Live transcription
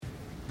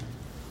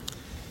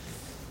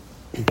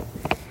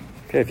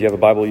Okay, if you have a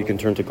Bible, you can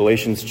turn to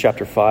Galatians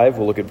chapter 5.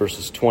 We'll look at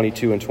verses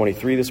 22 and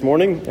 23 this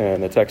morning,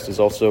 and the text is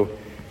also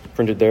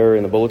printed there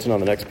in the bulletin on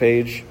the next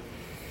page.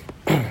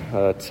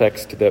 A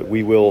text that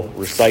we will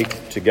recite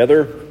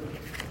together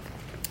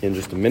in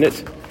just a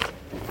minute.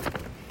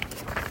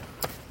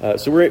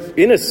 So we're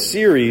in a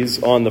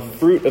series on the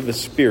fruit of the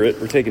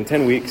Spirit. We're taking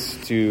 10 weeks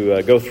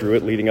to go through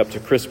it leading up to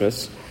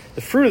Christmas.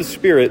 The fruit of the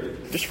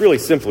Spirit, just really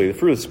simply, the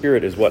fruit of the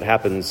Spirit is what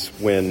happens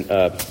when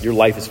your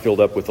life is filled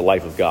up with the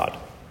life of God.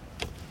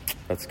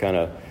 That's kind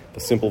of the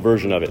simple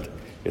version of it.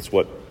 It's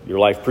what your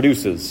life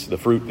produces, the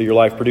fruit that your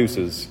life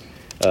produces,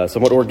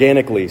 somewhat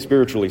organically,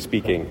 spiritually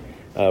speaking,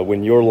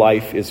 when your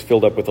life is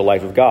filled up with the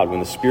life of God. When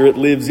the Spirit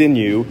lives in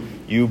you,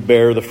 you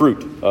bear the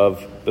fruit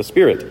of the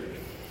Spirit.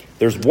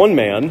 There's one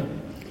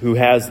man who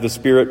has the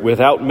Spirit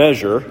without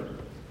measure,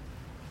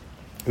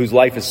 whose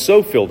life is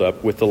so filled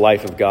up with the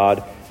life of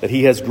God that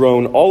he has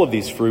grown all of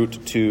these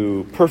fruit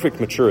to perfect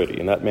maturity,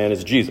 and that man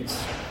is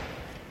Jesus.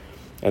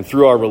 And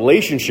through our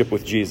relationship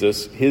with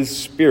Jesus, his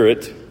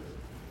Spirit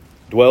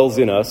dwells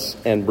in us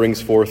and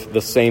brings forth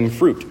the same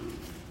fruit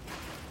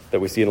that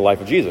we see in the life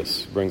of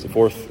Jesus, brings it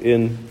forth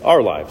in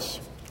our lives.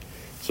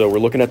 So we're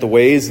looking at the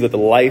ways that the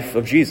life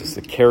of Jesus,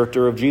 the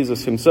character of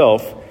Jesus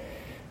himself,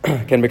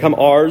 can become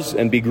ours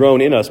and be grown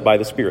in us by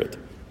the Spirit.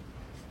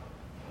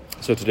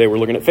 So today we're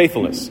looking at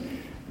faithfulness.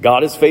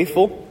 God is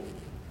faithful,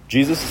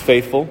 Jesus is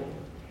faithful,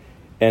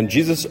 and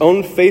Jesus'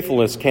 own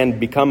faithfulness can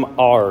become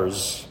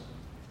ours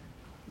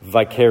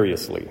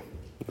vicariously.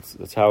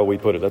 That's how we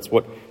put it.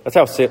 That's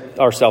how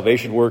our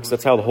salvation works.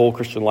 That's how the whole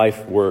Christian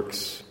life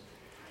works.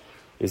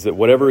 Is that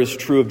whatever is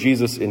true of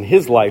Jesus in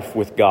his life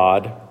with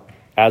God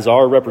as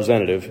our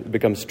representative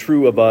becomes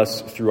true of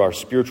us through our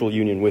spiritual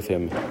union with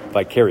him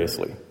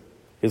vicariously.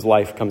 His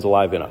life comes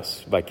alive in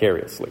us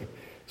vicariously.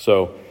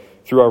 So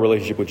through our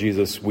relationship with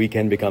Jesus, we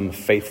can become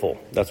faithful.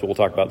 That's what we'll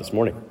talk about this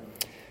morning.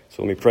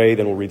 So let me pray,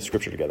 then we'll read the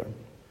scripture together.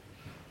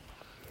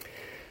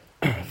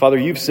 Father,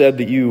 you've said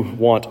that you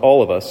want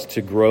all of us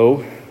to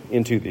grow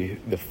into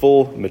the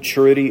full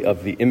maturity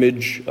of the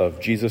image of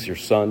Jesus, your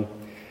Son.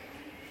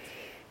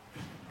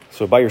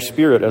 So by your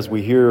Spirit, as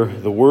we hear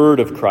the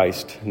word of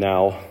Christ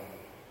now,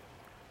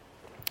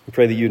 we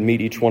pray that you'd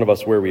meet each one of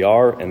us where we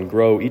are and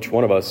grow each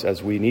one of us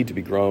as we need to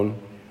be grown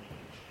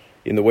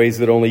in the ways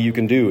that only you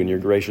can do in your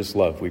gracious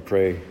love. We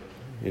pray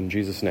in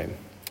Jesus' name.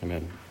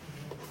 Amen.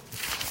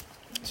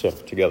 So,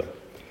 together.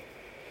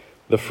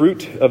 The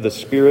fruit of the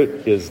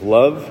Spirit is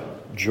love,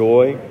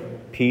 joy,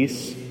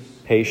 peace,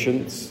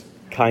 patience,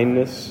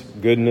 kindness,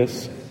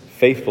 goodness,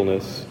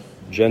 faithfulness,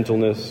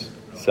 gentleness,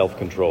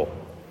 self-control.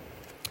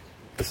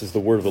 This is the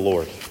word of the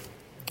Lord.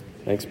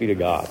 Thanks be to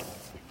God.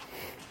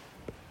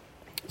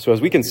 So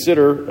as we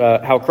consider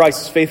how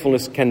Christ's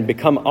faithfulness can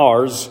become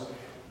ours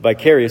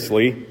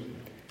vicariously,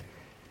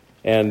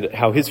 and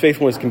how his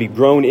faithfulness can be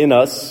grown in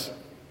us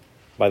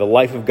by the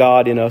life of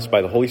God in us,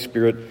 by the Holy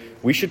Spirit,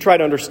 we should try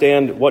to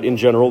understand what in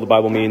general the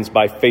Bible means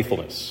by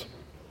faithfulness.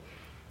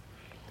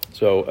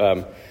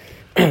 So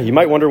you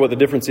might wonder what the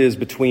difference is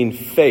between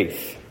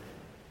faith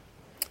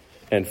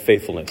and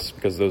faithfulness,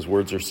 because those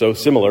words are so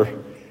similar,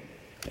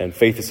 and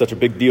faith is such a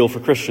big deal for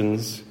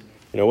Christians.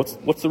 You know,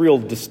 what's the real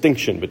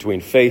distinction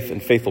between faith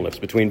and faithfulness,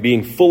 between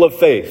being full of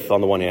faith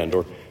on the one hand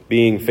or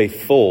being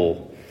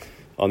faithful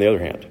on the other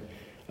hand?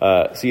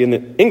 See, in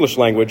the English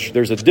language,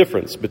 there's a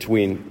difference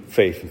between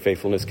faith and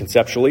faithfulness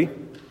conceptually.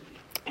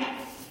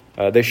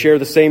 They share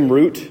the same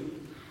root,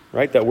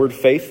 right? That word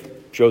faith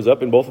shows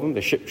up in both of them.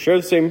 They share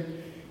the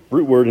same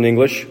root word in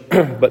English,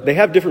 but they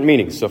have different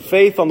meanings. So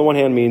faith, on the one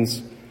hand,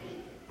 means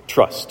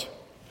trust,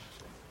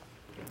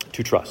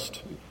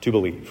 to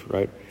believe,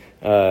 right?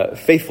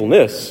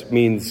 Faithfulness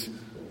means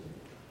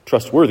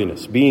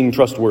trustworthiness, being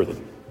trustworthy.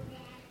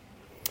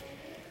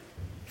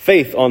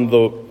 Faith, on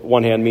the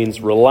one hand, means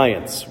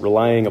reliance,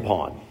 relying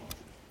upon.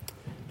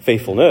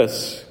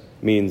 Faithfulness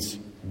means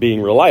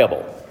being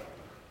reliable.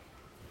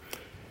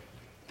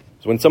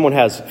 So when someone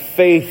has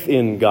faith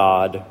in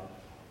God,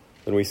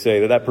 then we say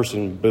that that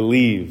person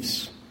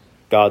believes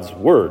God's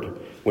word.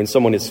 When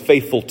someone is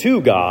faithful to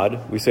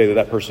God, we say that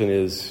that person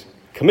is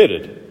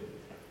committed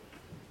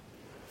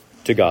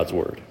to God's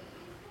word.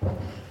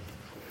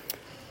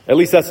 At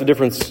least that's the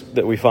difference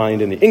that we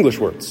find in the English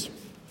words,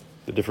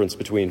 the difference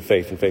between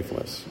faith and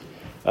faithfulness.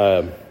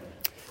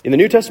 In the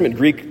New Testament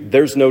Greek,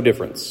 there's no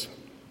difference.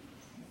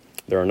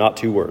 There are not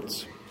two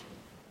words.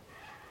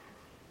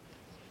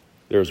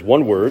 There's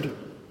one word,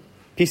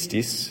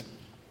 pistis,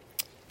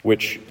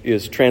 which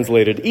is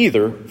translated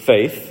either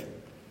faith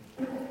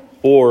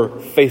or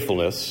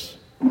faithfulness,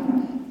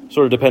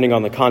 sort of depending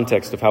on the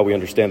context of how we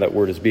understand that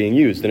word is being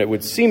used. And it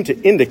would seem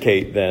to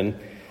indicate then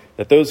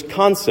that those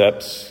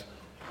concepts,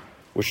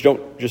 which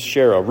don't just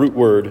share a root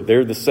word,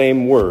 they're the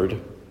same word,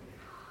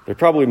 they're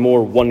probably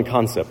more one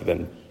concept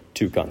than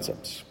two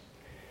concepts.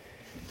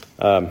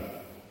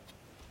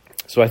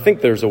 So I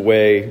think there's a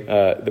way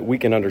that we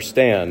can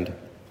understand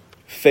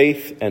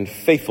faith and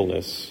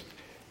faithfulness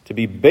to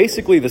be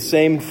basically the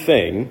same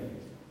thing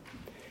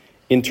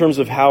in terms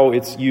of how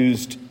it's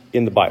used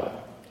in the Bible.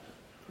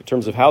 in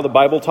terms of how the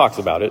Bible talks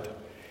about it,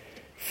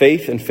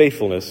 faith and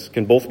faithfulness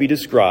can both be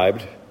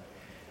described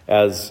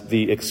as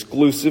the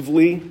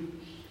exclusively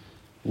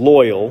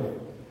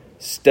loyal,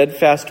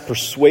 steadfast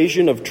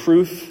persuasion of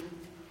truth,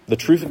 the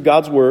truth of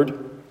God's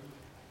word,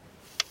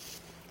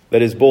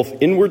 that is both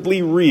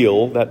inwardly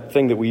real, that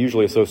thing that we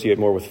usually associate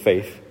more with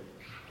faith,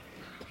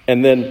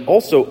 and then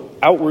also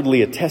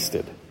outwardly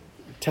attested,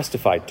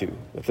 testified to,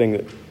 the thing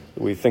that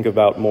we think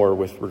about more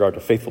with regard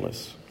to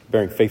faithfulness,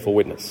 bearing faithful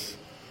witness.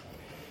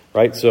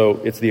 Right? So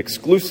it's the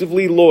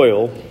exclusively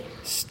loyal,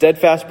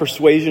 steadfast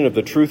persuasion of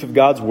the truth of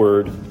God's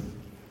word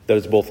that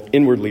is both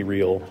inwardly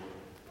real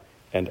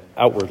and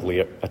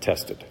outwardly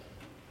attested.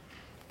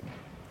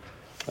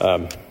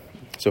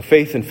 So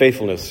faith and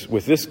faithfulness,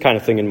 with this kind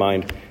of thing in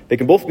mind, they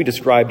can both be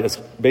described as,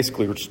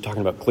 basically, we're just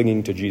talking about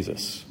clinging to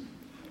Jesus.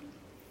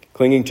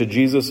 Clinging to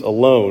Jesus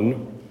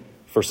alone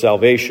for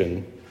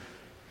salvation,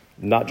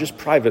 not just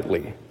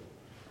privately,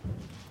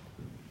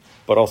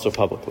 but also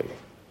publicly,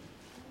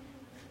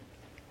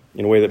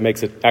 in a way that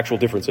makes an actual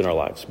difference in our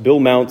lives. Bill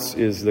Mounce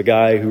is the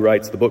guy who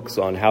writes the books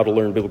on how to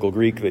learn biblical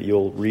Greek that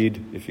you'll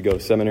read if you go to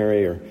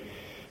seminary or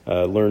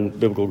learn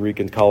biblical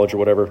Greek in college or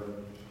whatever.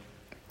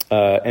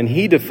 And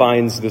he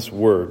defines this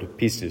word,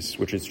 pistis,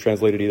 which is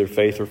translated either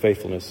faith or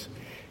faithfulness.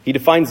 He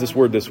defines this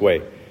word this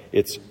way.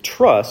 It's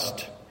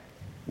trust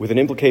with an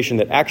implication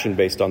that action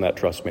based on that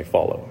trust may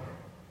follow.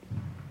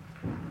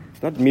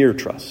 It's not mere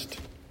trust.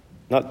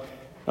 Not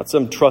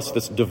some trust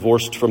that's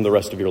divorced from the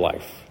rest of your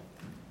life.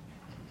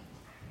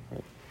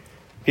 Right?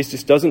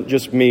 Pistis doesn't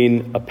just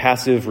mean a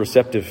passive,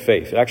 receptive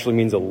faith. It actually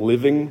means a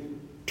living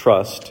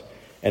trust,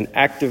 an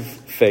active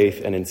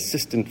faith, an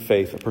insistent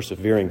faith, a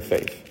persevering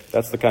faith.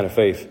 That's the kind of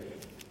faith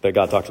that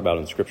God talks about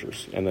in the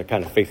Scriptures and the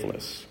kind of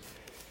faithfulness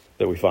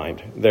that we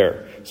find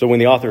there. So when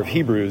the author of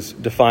Hebrews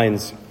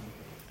defines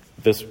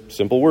this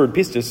simple word,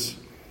 pistis,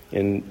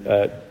 in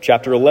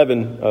chapter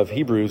 11 of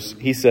Hebrews,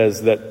 he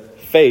says that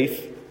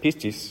faith,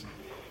 pistis,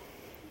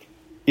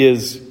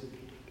 is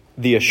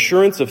the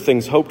assurance of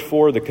things hoped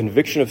for, the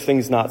conviction of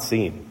things not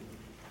seen.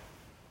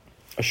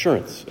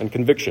 Assurance and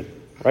conviction,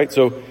 right?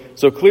 So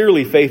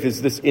clearly faith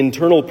is this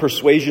internal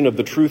persuasion of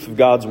the truth of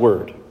God's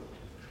word.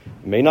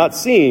 It may not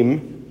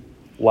seem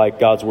like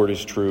God's word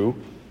is true.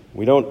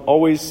 We don't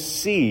always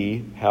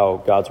see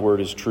how God's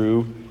word is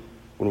true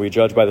when we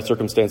judge by the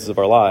circumstances of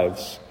our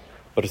lives,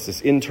 but it's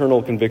this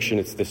internal conviction,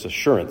 it's this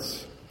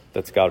assurance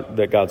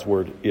that God's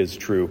word is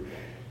true.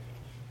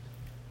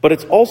 But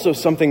it's also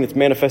something that's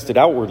manifested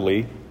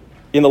outwardly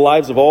in the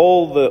lives of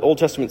all the Old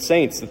Testament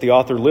saints that the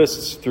author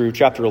lists through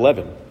chapter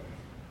 11.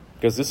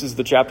 Because this is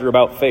the chapter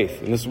about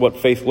faith, and this is what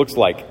faith looks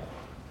like,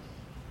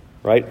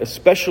 right?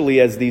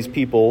 Especially as these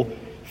people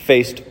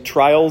faced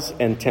trials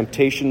and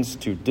temptations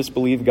to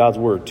disbelieve God's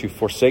word, to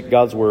forsake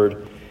God's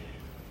word,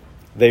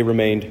 they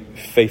remained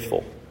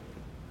faithful.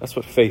 That's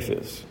what faith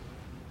is.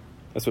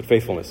 That's what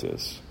faithfulness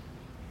is.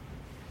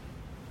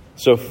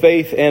 So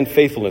faith and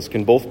faithfulness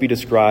can both be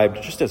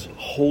described just as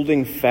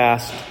holding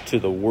fast to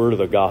the word of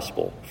the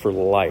gospel for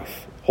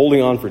life,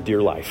 holding on for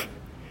dear life.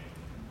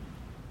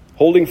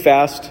 Holding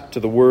fast to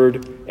the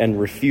word and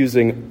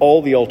refusing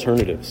all the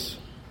alternatives,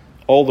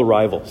 all the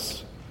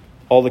rivals,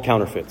 all the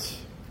counterfeits.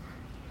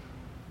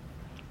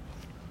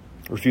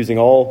 Refusing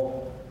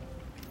all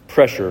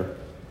pressure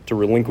to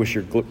relinquish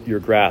your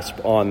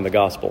grasp on the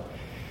gospel.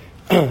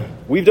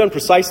 We've done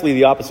precisely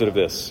the opposite of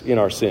this in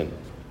our sin.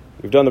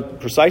 We've done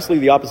precisely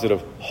the opposite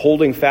of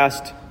holding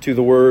fast to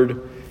the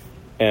word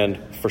and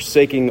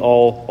forsaking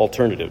all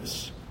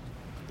alternatives.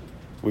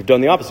 We've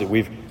done the opposite.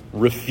 We've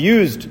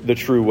refused the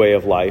true way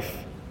of life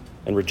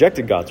and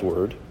rejected God's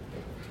word,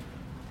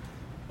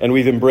 and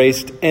we've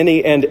embraced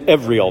any and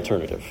every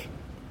alternative.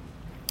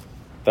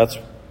 That's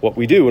what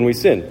we do when we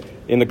sin.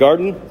 In the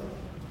garden,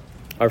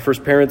 our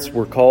first parents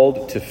were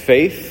called to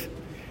faith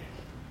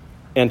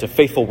and to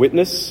faithful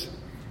witness,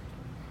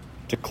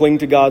 to cling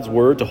to God's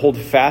word, to hold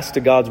fast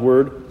to God's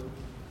word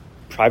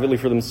privately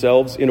for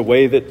themselves in a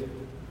way that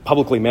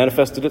publicly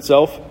manifested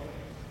itself,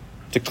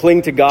 to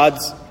cling to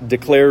God's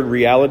declared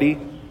reality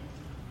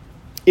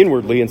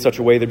inwardly in such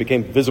a way that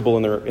became visible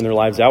in their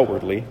lives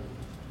outwardly. It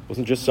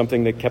wasn't just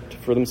something they kept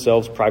for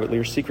themselves privately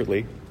or secretly.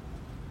 It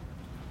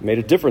made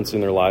a difference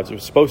in their lives. It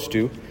was supposed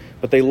to,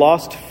 but they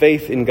lost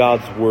faith in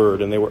God's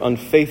word, and they were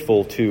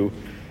unfaithful to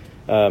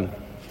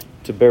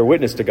bear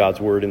witness to God's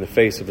word in the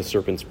face of the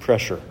serpent's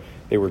pressure.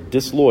 They were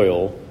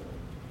disloyal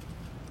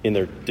in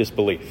their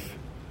disbelief,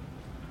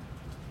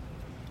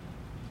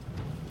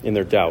 in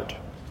their doubt.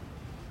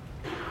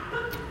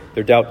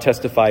 Their doubt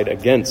testified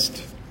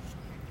against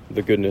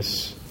the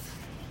goodness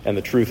and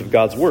the truth of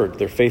God's word.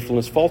 Their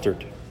faithfulness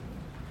faltered.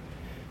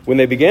 When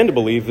they began to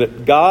believe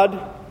that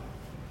God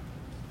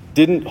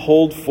didn't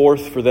hold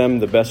forth for them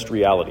the best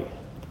reality,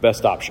 the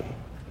best option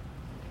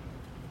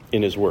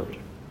in his word.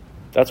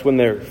 That's when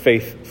their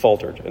faith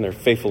faltered and their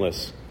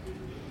faithfulness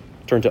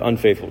turned to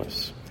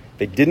unfaithfulness.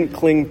 They didn't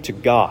cling to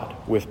God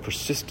with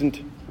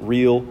persistent,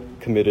 real,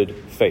 committed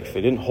faith.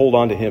 They didn't hold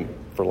on to him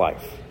for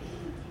life.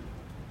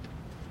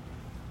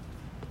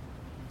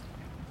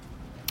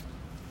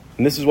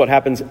 And this is what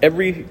happens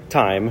every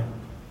time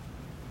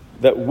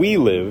that we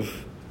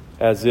live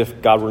as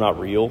if God were not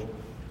real.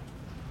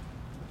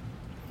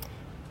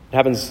 It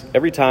happens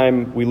every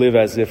time we live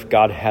as if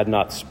God had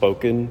not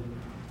spoken,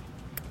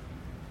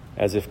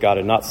 as if God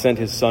had not sent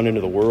his Son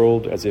into the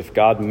world, as if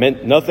God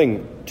meant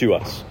nothing to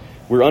us.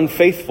 We're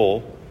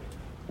unfaithful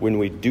when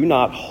we do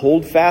not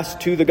hold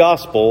fast to the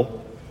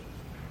gospel,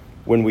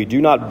 when we do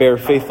not bear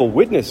faithful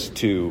witness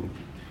to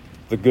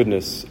the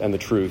goodness and the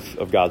truth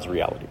of God's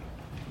reality.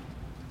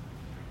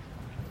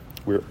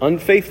 We're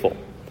unfaithful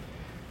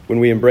when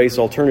we embrace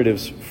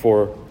alternatives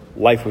for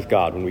life with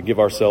God, when we give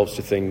ourselves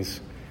to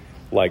things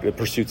like the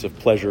pursuits of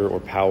pleasure or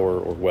power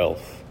or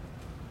wealth.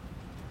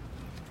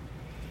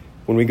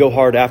 When we go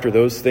hard after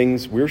those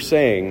things, we're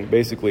saying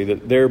basically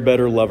that they're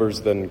better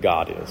lovers than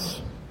God is.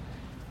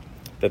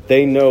 That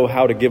they know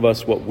how to give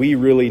us what we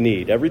really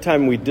need. Every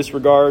time we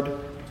disregard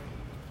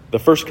the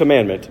first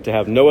commandment, to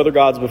have no other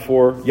gods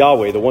before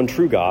Yahweh, the one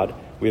true God,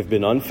 we have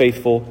been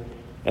unfaithful,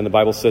 and the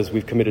Bible says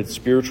we've committed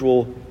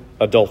spiritual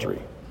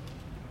adultery.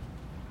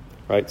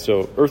 Right?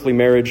 So earthly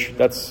marriage,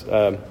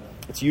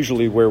 it's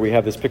usually where we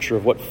have this picture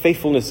of what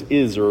faithfulness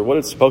is, or what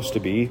it's supposed to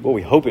be, what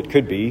we hope it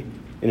could be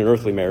in an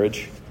earthly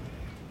marriage.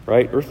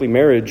 Right? Earthly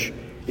marriage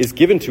is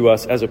given to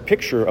us as a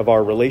picture of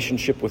our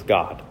relationship with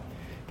God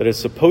that is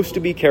supposed to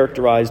be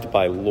characterized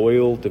by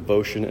loyal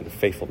devotion and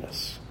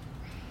faithfulness.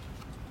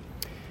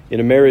 In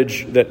a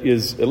marriage that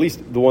is, at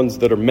least the ones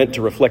that are meant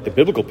to reflect the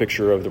biblical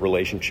picture of the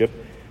relationship,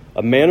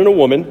 a man and a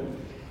woman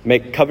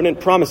make covenant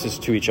promises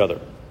to each other.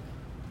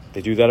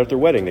 They do that at their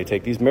wedding. They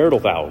take these marital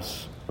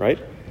vows, right?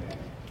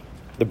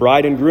 The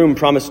bride and groom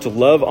promise to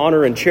love,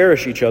 honor, and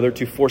cherish each other,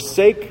 to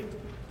forsake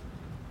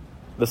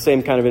the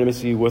same kind of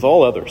intimacy with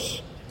all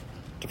others.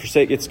 To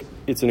forsake,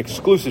 it's an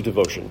exclusive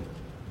devotion.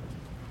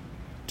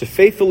 To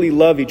faithfully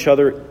love each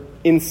other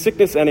in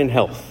sickness and in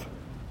health,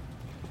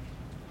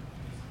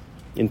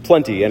 in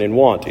plenty and in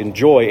want, in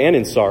joy and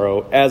in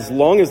sorrow, as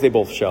long as they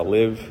both shall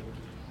live.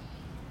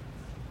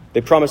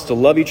 They promise to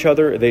love each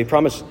other. They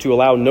promise to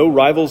allow no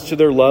rivals to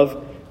their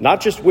love,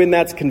 not just when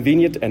that's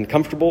convenient and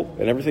comfortable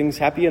and everything's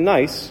happy and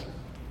nice,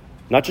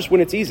 not just when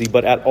it's easy,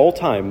 but at all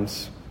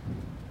times,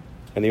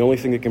 and the only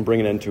thing that can bring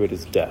an end to it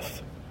is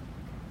death.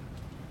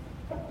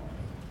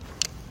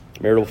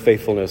 Marital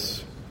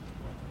faithfulness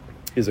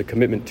is a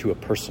commitment to a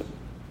person.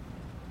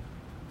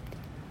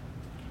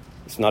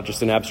 It's not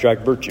just an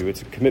abstract virtue.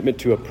 It's a commitment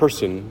to a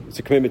person. It's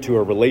a commitment to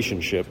a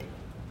relationship.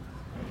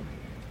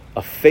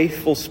 A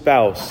faithful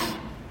spouse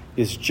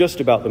is just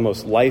about the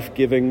most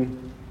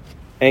life-giving,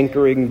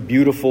 anchoring,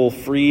 beautiful,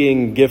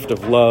 freeing gift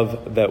of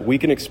love that we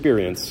can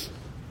experience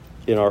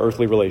in our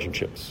earthly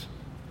relationships.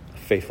 A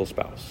faithful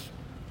spouse.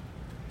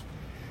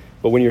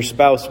 But when your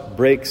spouse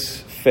breaks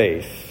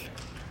faith,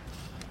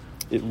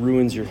 it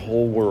ruins your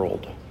whole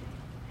world.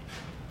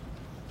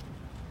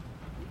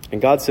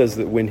 And God says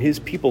that when his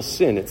people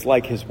sin, it's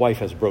like his wife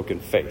has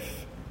broken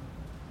faith.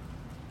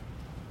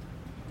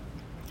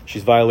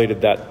 She's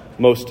violated that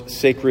most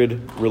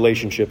sacred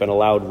relationship and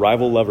allowed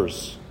rival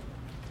lovers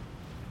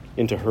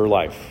into her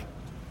life.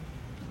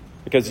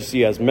 Because you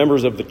see, as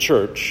members of the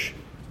church,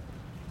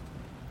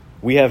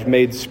 we have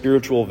made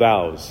spiritual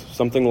vows,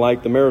 something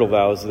like the marital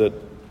vows that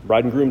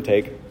bride and groom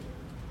take.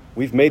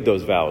 We've made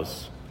those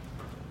vows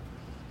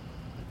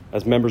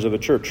as members of the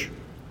church.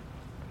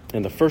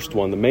 And the first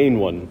one, the main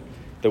one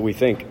that we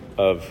think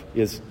of,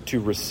 is to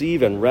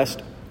receive and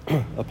rest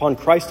upon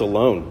Christ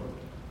alone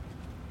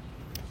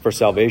for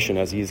salvation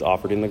as he's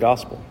offered in the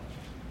gospel.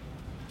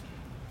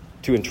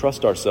 To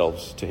entrust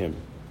ourselves to him,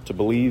 to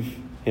believe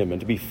him, and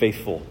to be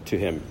faithful to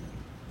him.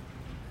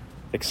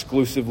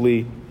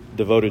 Exclusively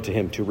devoted to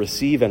him, to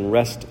receive and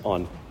rest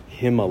on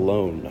him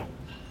alone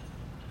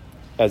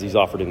as he's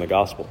offered in the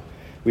gospel.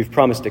 We've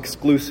promised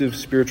exclusive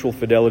spiritual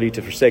fidelity,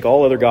 to forsake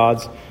all other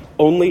gods,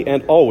 only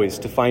and always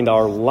to find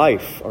our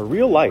life, our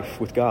real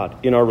life with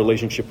God, in our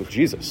relationship with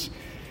Jesus.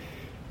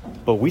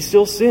 But we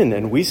still sin,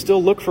 and we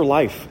still look for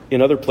life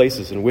in other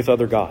places and with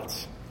other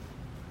gods.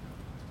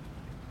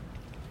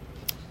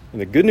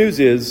 And the good news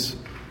is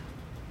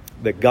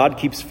that God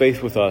keeps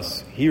faith with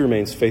us. He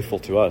remains faithful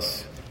to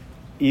us,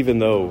 even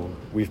though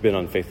we've been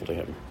unfaithful to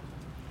him.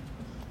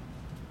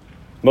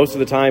 Most of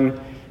the time,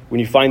 when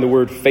you find the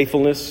word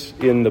faithfulness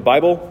in the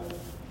Bible,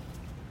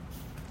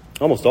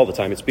 almost all the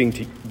time, it's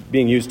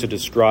being used to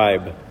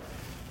describe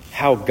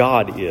how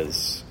God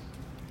is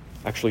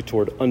actually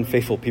toward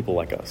unfaithful people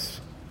like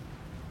us.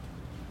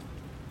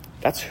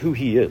 That's who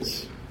he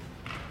is.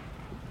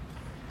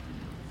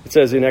 It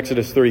says in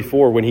Exodus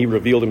 34, when he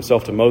revealed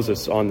himself to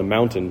Moses on the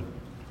mountain,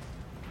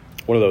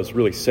 one of those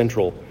really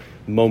central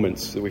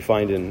moments that we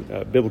find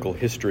in biblical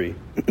history,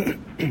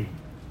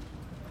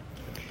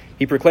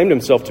 he proclaimed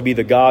himself to be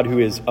the God who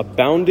is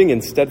abounding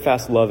in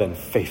steadfast love and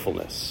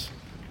faithfulness.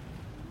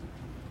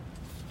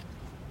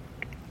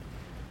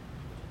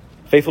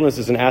 Faithfulness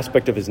is an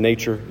aspect of his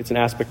nature. It's an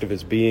aspect of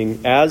his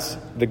being. As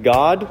the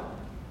God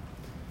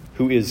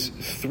who is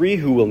three,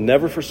 who will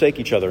never forsake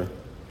each other,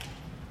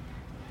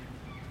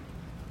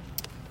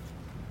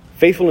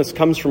 Faithfulness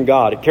comes from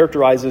God. It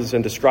characterizes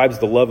and describes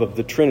the love of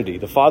the Trinity.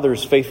 The Father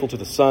is faithful to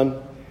the Son,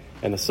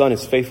 and the Son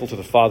is faithful to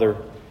the Father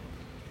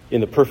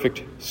in the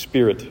perfect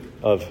spirit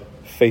of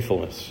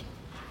faithfulness.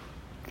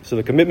 So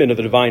the commitment of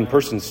the divine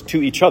persons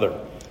to each other,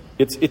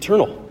 it's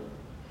eternal,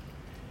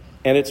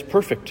 and it's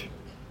perfect,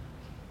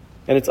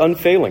 and it's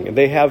unfailing. And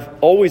they have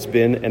always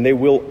been, and they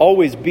will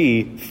always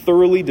be,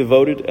 thoroughly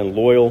devoted and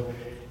loyal,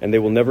 and they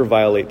will never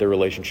violate their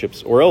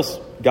relationships, or else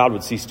God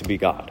would cease to be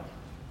God.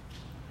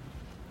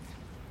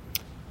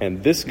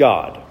 And this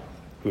God,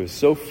 who is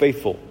so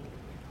faithful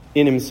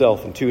in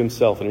himself and to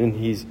himself and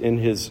in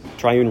his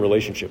triune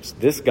relationships,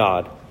 this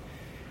God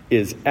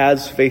is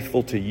as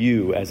faithful to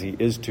you as he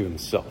is to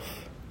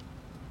himself.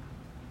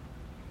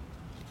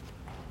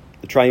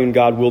 The triune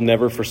God will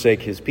never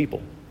forsake his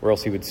people, or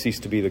else he would cease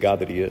to be the God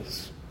that he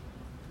is.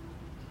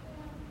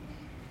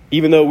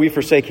 Even though we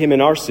forsake him in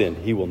our sin,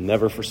 he will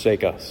never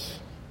forsake us.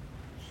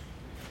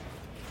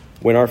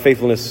 When our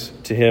faithfulness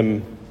to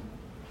him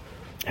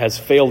has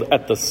failed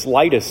at the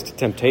slightest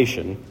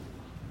temptation,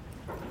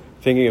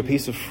 thinking a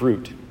piece of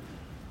fruit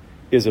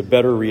is a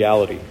better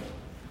reality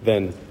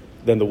than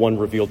the one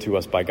revealed to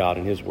us by God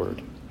in his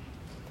word.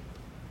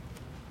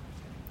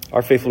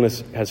 Our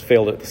faithfulness has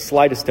failed at the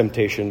slightest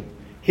temptation.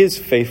 His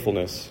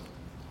faithfulness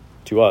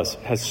to us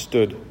has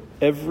stood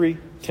every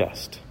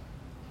test.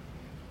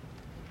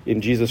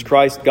 In Jesus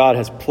Christ, God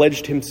has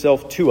pledged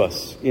himself to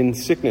us in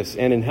sickness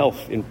and in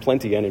health, in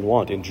plenty and in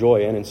want, in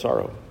joy and in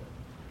sorrow.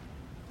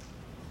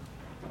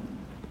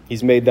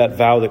 He's made that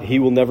vow that he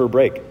will never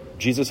break.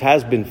 Jesus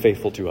has been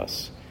faithful to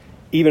us,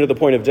 even at the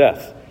point of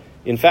death.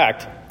 In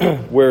fact,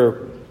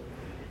 where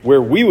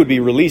we would be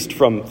released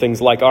from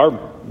things like our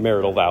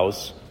marital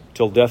vows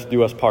till death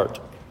do us part,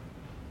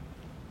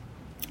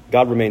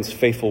 God remains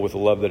faithful with a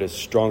love that is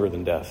stronger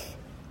than death.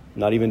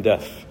 Not even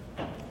death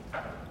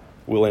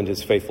will end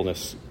his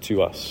faithfulness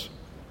to us.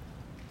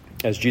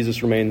 As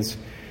Jesus remains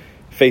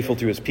faithful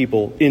to his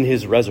people in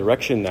his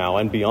resurrection now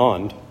and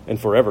beyond and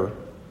forever,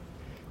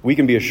 we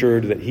can be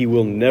assured that he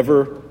will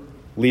never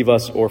leave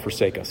us or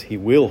forsake us. He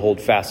will hold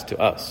fast to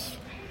us.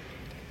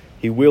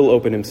 He will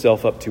open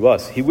himself up to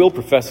us. He will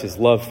profess his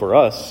love for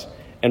us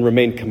and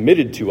remain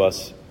committed to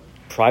us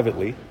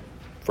privately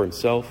for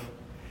himself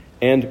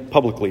and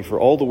publicly for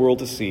all the world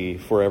to see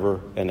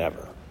forever and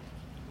ever.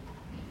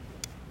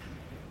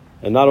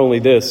 And not only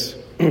this,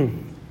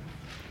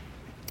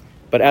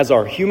 but as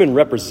our human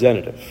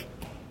representative.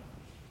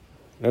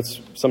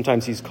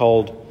 Sometimes he's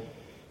called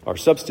our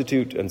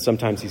substitute, and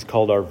sometimes he's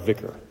called our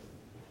vicar,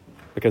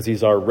 because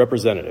he's our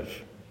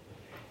representative.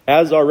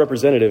 As our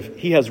representative,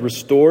 he has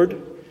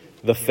restored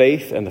the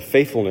faith and the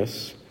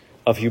faithfulness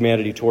of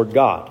humanity toward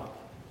God.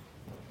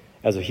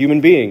 As a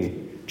human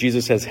being,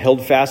 Jesus has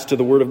held fast to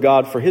the word of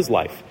God for his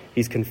life.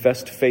 He's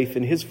confessed faith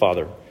in his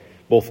Father,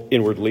 both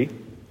inwardly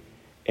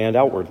and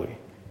outwardly.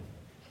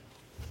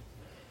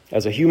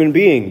 As a human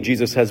being,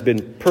 Jesus has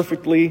been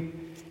perfectly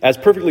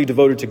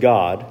devoted to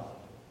God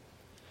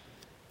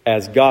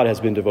as God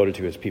has been devoted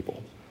to his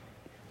people,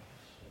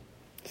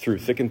 through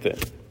thick and thin.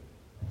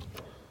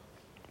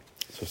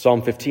 So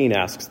Psalm 15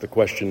 asks the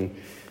question,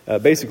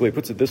 basically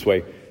puts it this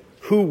way: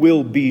 who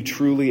will be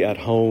truly at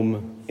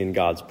home in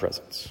God's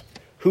presence?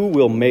 Who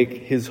will make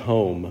his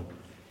home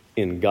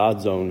in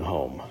God's own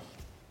home?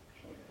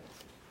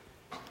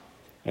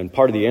 And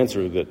part of the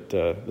answer that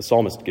the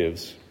psalmist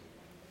gives,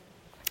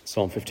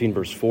 Psalm 15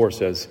 verse 4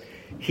 says,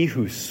 "He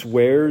who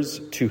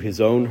swears to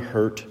his own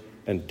hurt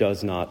and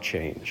does not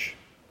change."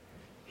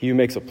 He who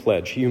makes a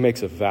pledge, he who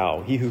makes a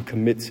vow, he who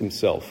commits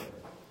himself,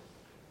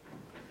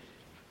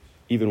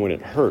 even when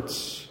it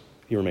hurts,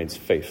 he remains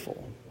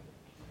faithful.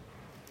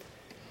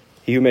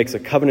 He who makes a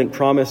covenant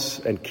promise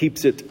and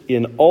keeps it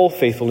in all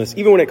faithfulness,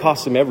 even when it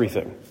costs him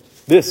everything.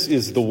 This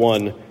is the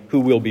one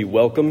who will be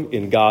welcome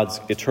in God's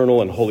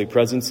eternal and holy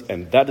presence,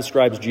 and that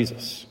describes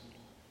Jesus.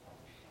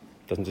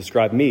 It doesn't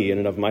describe me in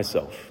and of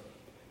myself.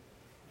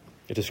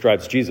 It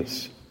describes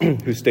Jesus,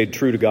 who stayed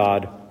true to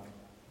God,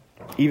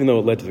 even though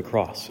it led to the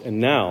cross. And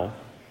now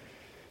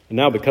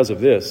because of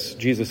this,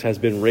 Jesus has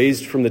been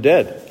raised from the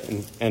dead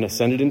and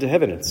ascended into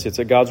heaven and sits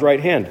at God's right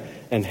hand.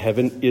 And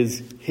heaven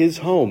is his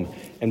home.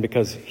 And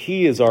because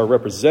he is our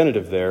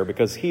representative there,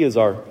 because he is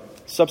our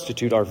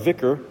substitute, our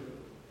vicar,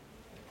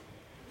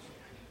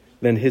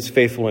 then his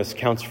faithfulness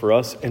counts for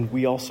us, and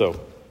we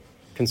also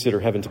consider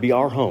heaven to be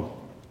our home.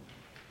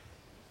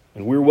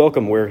 And we're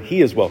welcome where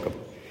he is welcome.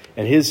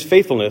 And his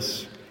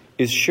faithfulness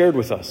is shared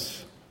with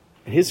us.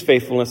 And his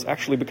faithfulness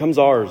actually becomes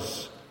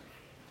ours,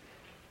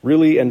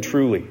 really and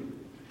truly.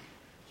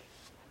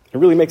 It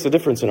really makes a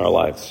difference in our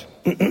lives.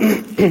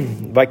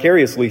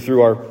 Vicariously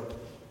through our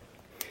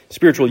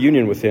spiritual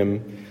union with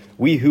him,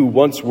 we who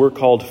once were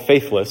called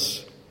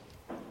faithless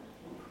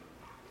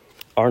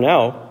are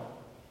now,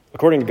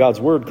 according to God's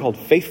word, called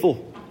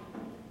faithful.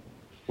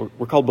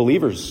 We're called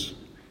believers.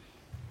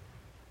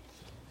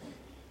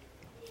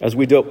 As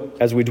we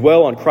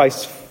dwell on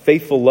Christ's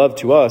faithful love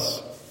to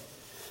us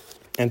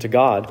and to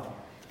God,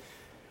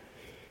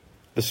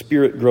 the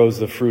Spirit grows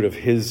the fruit of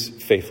his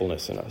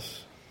faithfulness in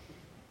us.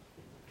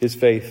 his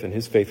faith and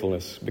his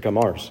faithfulness become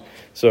ours.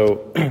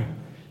 So,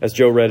 as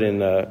Joe read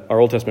in our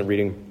Old Testament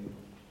reading,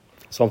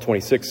 Psalm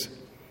 26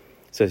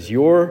 says,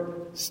 "Your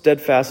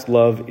steadfast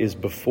love is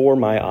before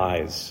my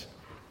eyes,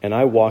 and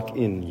I walk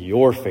in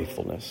your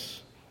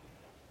faithfulness."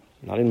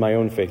 Not in my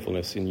own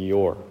faithfulness, in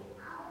your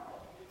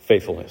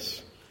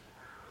faithfulness.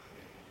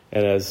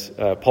 And as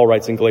Paul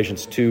writes in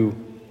Galatians 2,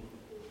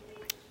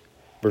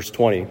 verse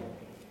 20,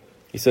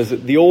 he says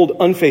that the old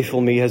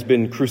unfaithful me has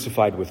been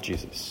crucified with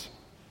Jesus.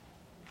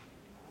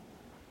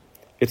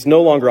 It's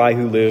no longer I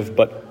who live,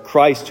 but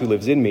Christ who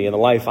lives in me. And the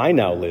life I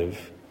now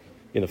live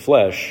in the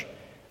flesh,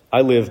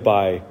 I live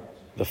by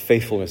the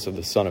faithfulness of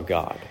the Son of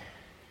God.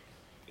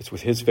 It's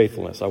with his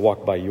faithfulness. I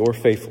walk by your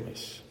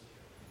faithfulness.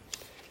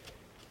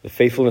 The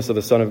faithfulness of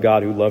the Son of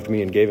God who loved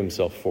me and gave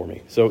himself for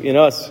me. So in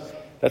us,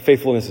 that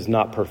faithfulness is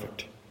not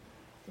perfect.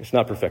 It's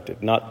not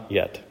perfected, not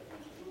yet.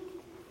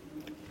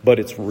 But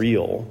it's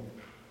real.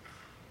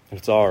 And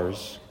it's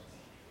ours.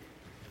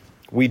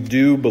 We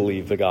do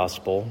believe the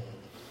gospel.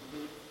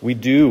 We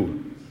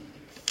do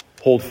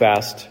hold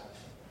fast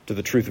to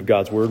the truth of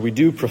God's word. We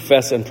do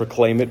profess and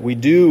proclaim it. We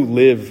do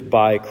live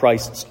by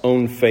Christ's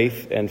own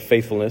faith and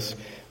faithfulness.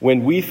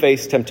 When we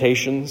face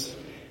temptations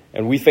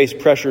and we face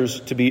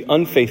pressures to be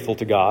unfaithful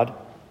to God,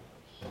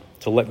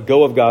 to let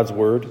go of God's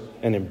word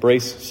and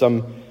embrace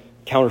some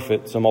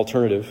counterfeit, some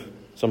alternative,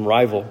 some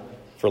rival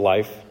for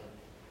life,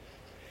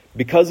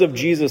 because of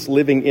Jesus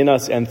living in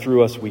us and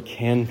through us, we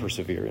can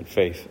persevere in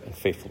faith and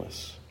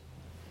faithfulness.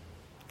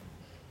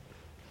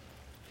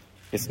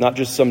 It's not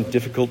just some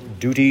difficult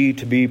duty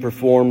to be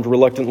performed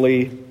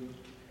reluctantly.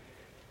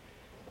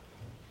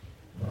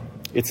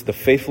 It's the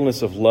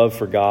faithfulness of love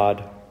for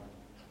God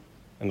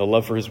and the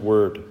love for his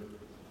word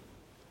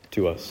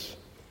to us.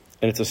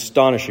 And it's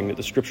astonishing that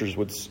the scriptures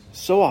would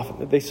so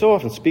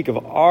often speak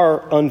of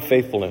our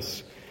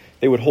unfaithfulness.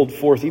 They would hold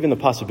forth even the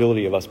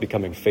possibility of us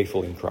becoming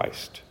faithful in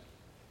Christ.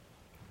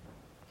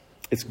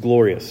 It's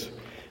glorious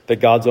that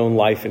God's own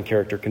life and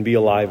character can be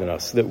alive in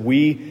us, that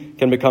we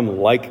can become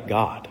like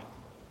God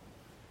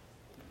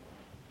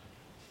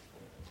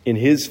in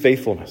his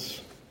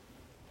faithfulness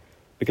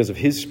because of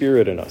his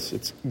Spirit in us.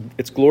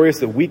 It's glorious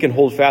that we can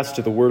hold fast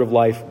to the word of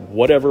life,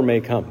 whatever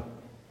may come,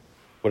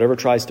 whatever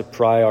tries to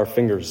pry our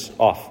fingers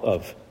off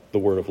of the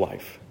word of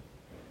life.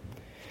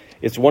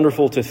 It's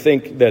wonderful to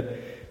think that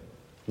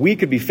we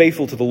could be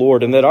faithful to the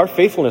Lord and that our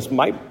faithfulness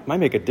might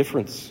make a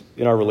difference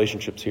in our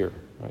relationships here,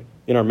 right?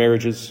 In our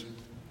marriages,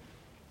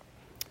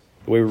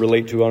 the way we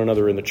relate to one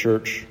another in the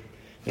church,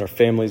 in our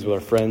families, with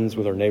our friends,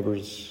 with our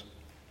neighbors.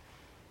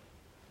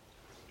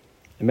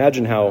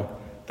 Imagine how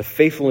the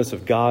faithfulness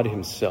of God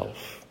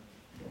himself,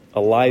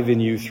 alive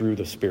in you through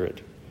the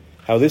Spirit,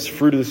 how this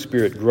fruit of the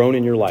Spirit grown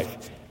in your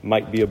life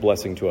might be a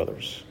blessing to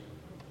others.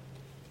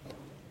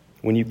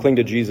 When you cling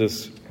to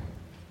Jesus,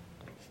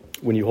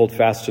 when you hold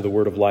fast to the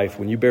word of life,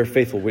 when you bear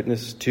faithful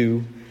witness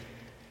to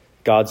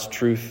God's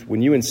truth,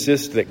 when you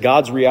insist that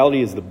God's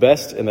reality is the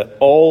best and that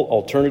all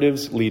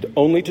alternatives lead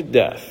only to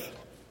death,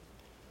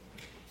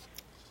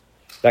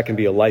 that can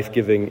be a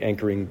life-giving,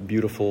 anchoring,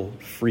 beautiful,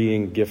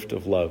 freeing gift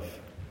of love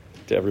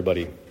to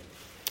everybody.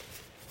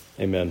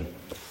 Amen.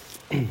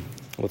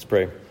 Let's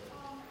pray.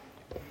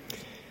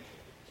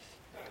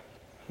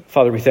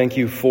 Father, we thank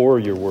you for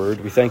your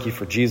word. We thank you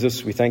for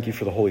Jesus. We thank you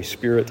for the Holy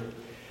Spirit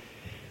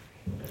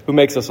who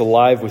makes us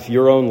alive with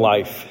your own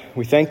life.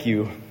 We thank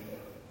you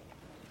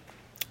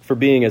for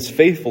being as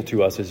faithful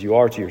to us as you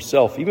are to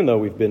yourself, even though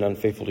we've been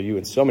unfaithful to you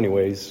in so many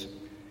ways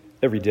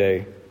every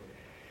day.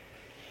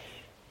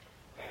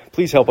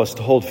 Please help us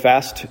to hold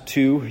fast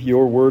to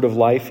your word of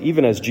life,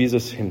 even as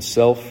Jesus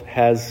himself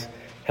has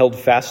held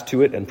fast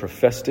to it and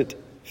professed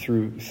it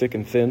through thick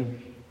and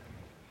thin.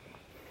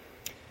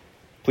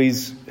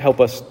 Please help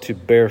us to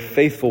bear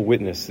faithful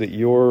witness that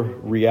your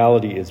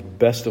reality is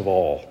best of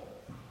all,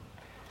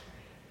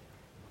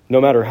 no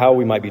matter how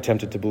we might be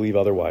tempted to believe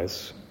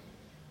otherwise.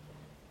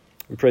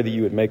 We pray that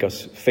you would make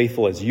us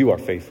faithful as you are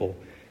faithful.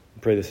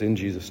 We pray this in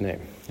Jesus'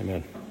 name.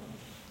 Amen.